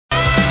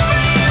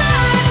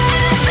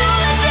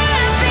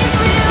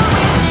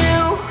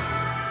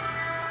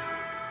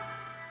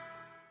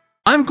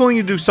I'm going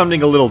to do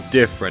something a little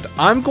different.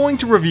 I'm going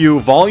to review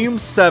Volume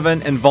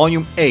 7 and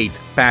Volume 8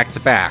 back to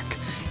back.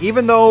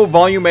 Even though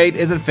Volume 8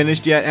 isn't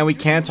finished yet and we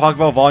can't talk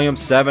about Volume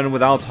 7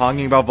 without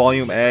talking about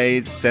Volume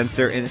 8 since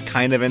they're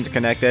kind of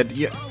interconnected.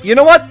 You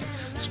know what?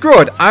 Screw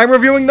it, I'm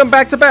reviewing them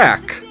back to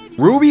back.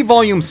 RWBY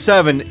Volume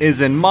 7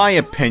 is, in my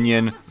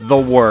opinion, the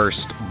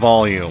worst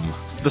volume.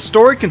 The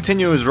story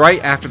continues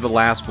right after the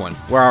last one,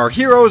 where our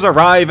heroes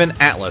arrive in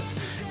Atlas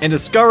and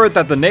discover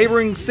that the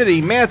neighboring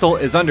city Mantle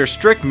is under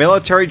strict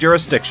military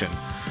jurisdiction.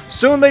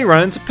 Soon they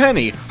run into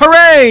Penny.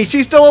 Hooray!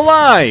 She's still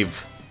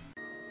alive!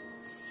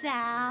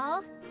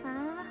 Sal?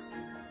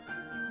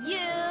 You?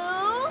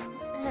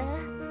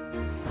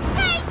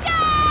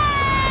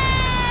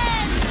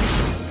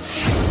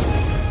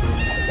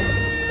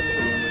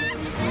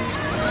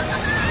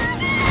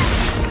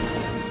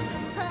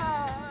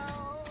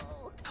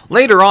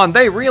 Later on,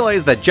 they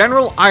realize that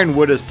General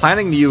Ironwood is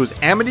planning to use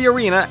Amity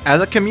Arena as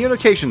a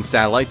communication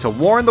satellite to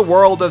warn the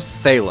world of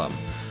Salem.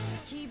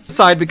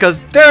 Decide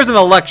because there's an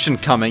election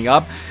coming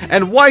up,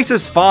 and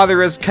Weiss's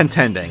father is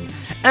contending,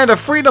 and a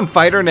freedom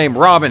fighter named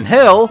Robin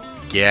Hill,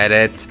 get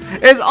it,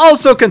 is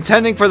also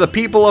contending for the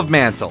people of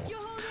Mantle.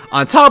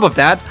 On top of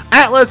that,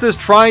 Atlas is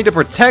trying to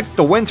protect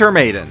the Winter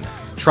Maiden.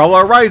 Trouble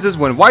arises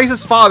when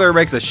Weiss's father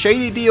makes a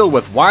shady deal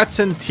with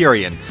Watson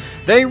Tyrion.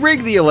 They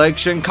rig the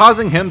election,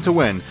 causing him to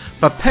win,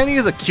 but Penny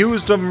is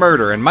accused of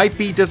murder and might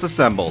be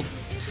disassembled.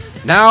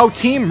 Now,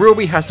 Team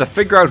RWBY has to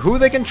figure out who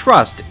they can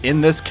trust in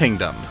this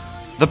kingdom.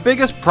 The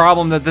biggest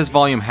problem that this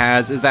volume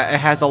has is that it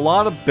has a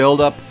lot of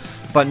build-up,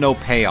 but no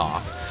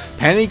payoff.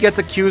 Penny gets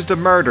accused of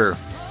murder.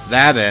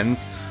 That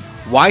ends.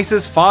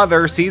 Weiss's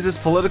father seizes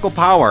political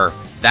power.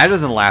 That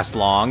doesn't last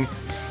long.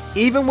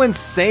 Even when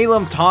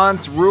Salem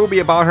taunts RWBY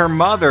about her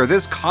mother,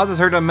 this causes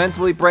her to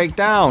mentally break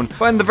down.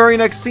 But in the very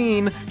next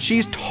scene,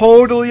 she's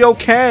totally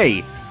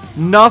okay.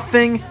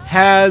 Nothing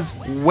has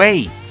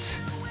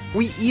weight.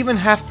 We even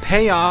have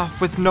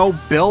payoff with no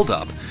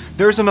build-up.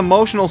 There's an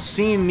emotional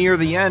scene near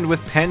the end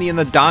with Penny and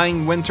the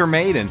dying Winter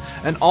Maiden,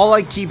 and all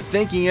I keep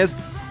thinking is,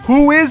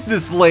 who is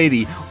this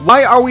lady?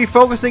 Why are we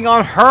focusing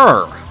on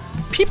her?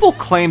 People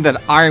claim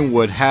that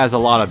Ironwood has a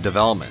lot of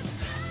development.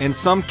 In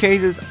some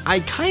cases, I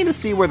kinda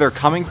see where they're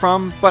coming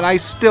from, but I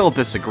still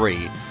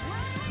disagree.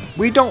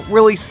 We don't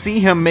really see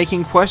him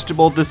making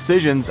questionable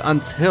decisions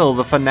until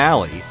the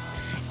finale.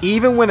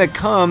 Even when it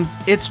comes,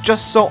 it's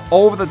just so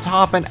over the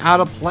top and out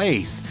of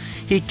place.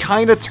 He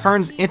kinda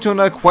turns into an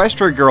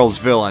Equestria Girls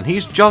villain.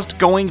 He's just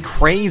going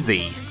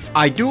crazy.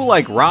 I do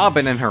like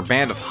Robin and her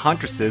band of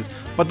huntresses,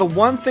 but the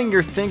one thing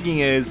you're thinking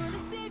is,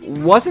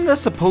 wasn't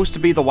this supposed to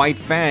be the White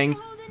Fang?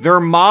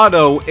 Their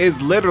motto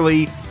is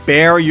literally,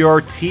 bare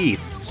your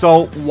teeth.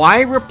 So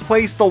why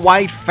replace the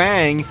White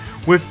Fang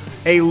with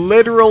a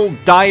literal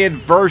diet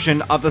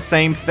version of the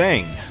same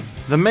thing?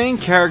 The main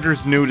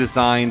characters' new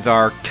designs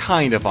are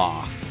kind of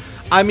off.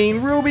 I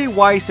mean, RWBY,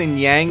 Weiss, and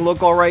Yang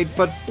look alright,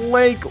 but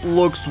Blake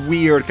looks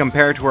weird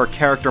compared to her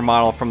character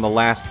model from the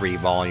last 3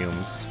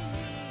 volumes.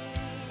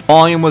 If the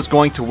volume was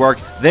going to work,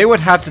 they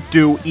would have to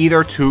do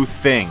either two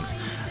things.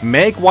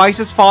 Make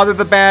Weiss's father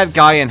the bad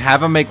guy and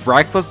have him make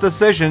reckless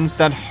decisions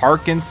that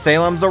harken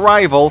Salem's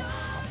arrival,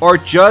 or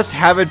just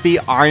have it be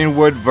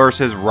Ironwood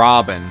versus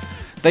Robin.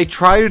 They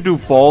try to do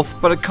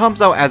both, but it comes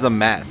out as a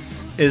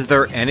mess. Is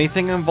there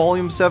anything in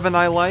Volume 7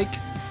 I like?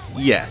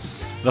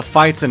 Yes. The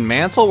fights in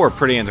Mantle were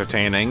pretty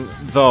entertaining,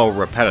 though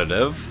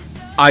repetitive.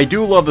 I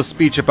do love the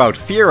speech about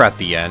fear at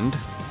the end.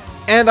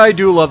 And I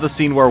do love the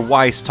scene where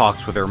Weiss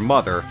talks with her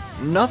mother.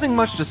 Nothing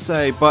much to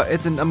say, but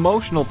it's an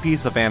emotional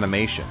piece of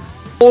animation.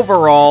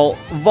 Overall,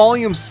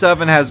 Volume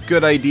 7 has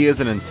good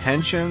ideas and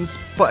intentions,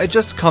 but it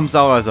just comes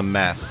out as a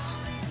mess.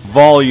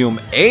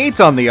 Volume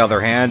 8, on the other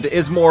hand,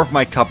 is more of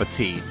my cup of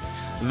tea.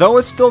 Though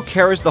it still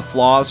carries the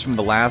flaws from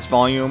the last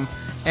volume,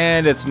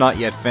 and it's not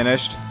yet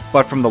finished,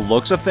 but from the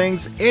looks of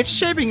things, it's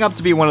shaping up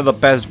to be one of the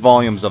best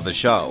volumes of the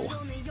show.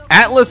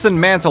 Atlas and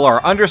Mantle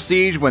are under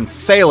siege when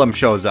Salem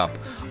shows up.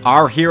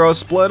 Our heroes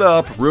split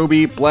up.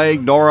 RWBY,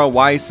 Blake, Nora,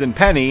 Weiss, and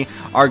Penny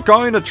are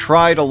going to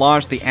try to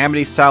launch the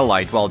Amity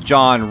satellite, while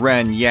John,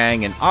 Ren,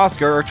 Yang, and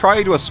Oscar are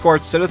trying to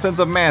escort citizens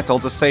of Mantle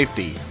to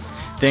safety.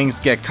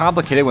 Things get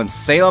complicated when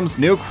Salem's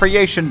new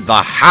creation, the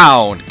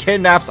Hound,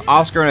 kidnaps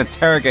Oscar and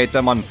interrogates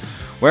him on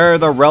where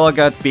the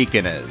Religat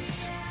beacon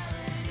is.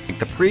 Like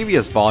the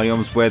previous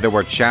volumes where there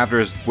were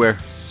chapters where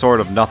sort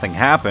of nothing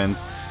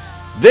happens,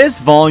 this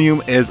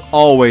volume is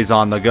always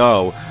on the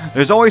go.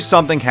 There's always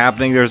something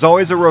happening, there's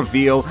always a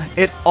reveal,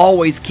 it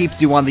always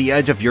keeps you on the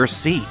edge of your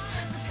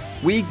seat.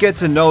 We get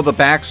to know the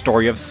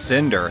backstory of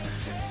Cinder,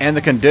 and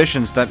the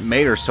conditions that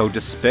made her so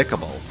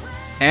despicable.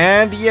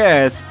 And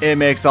yes, it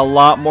makes a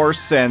lot more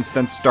sense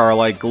than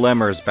Starlight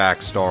Glimmer's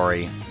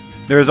backstory.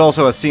 There's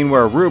also a scene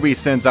where RWBY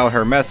sends out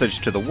her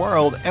message to the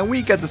world, and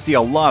we get to see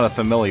a lot of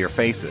familiar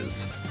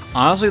faces.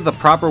 Honestly, the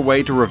proper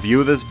way to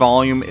review this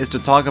volume is to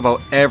talk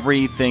about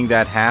everything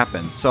that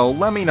happens, so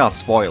let me not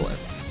spoil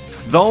it.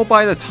 Though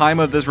by the time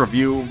of this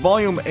review,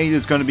 Volume 8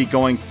 is going to be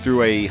going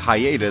through a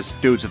hiatus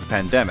due to the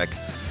pandemic,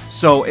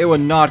 so it will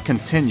not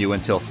continue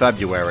until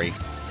February.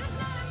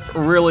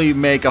 really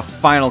make a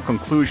final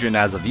conclusion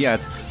as of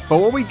yet, but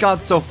what we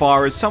got so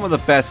far is some of the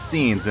best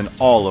scenes in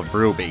all of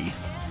RWBY.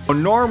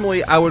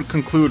 Normally I would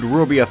conclude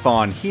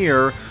RWBY-A-Thon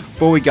here,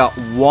 but we got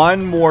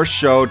one more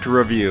show to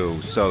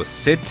review, so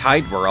sit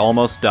tight, we're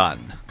almost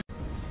done.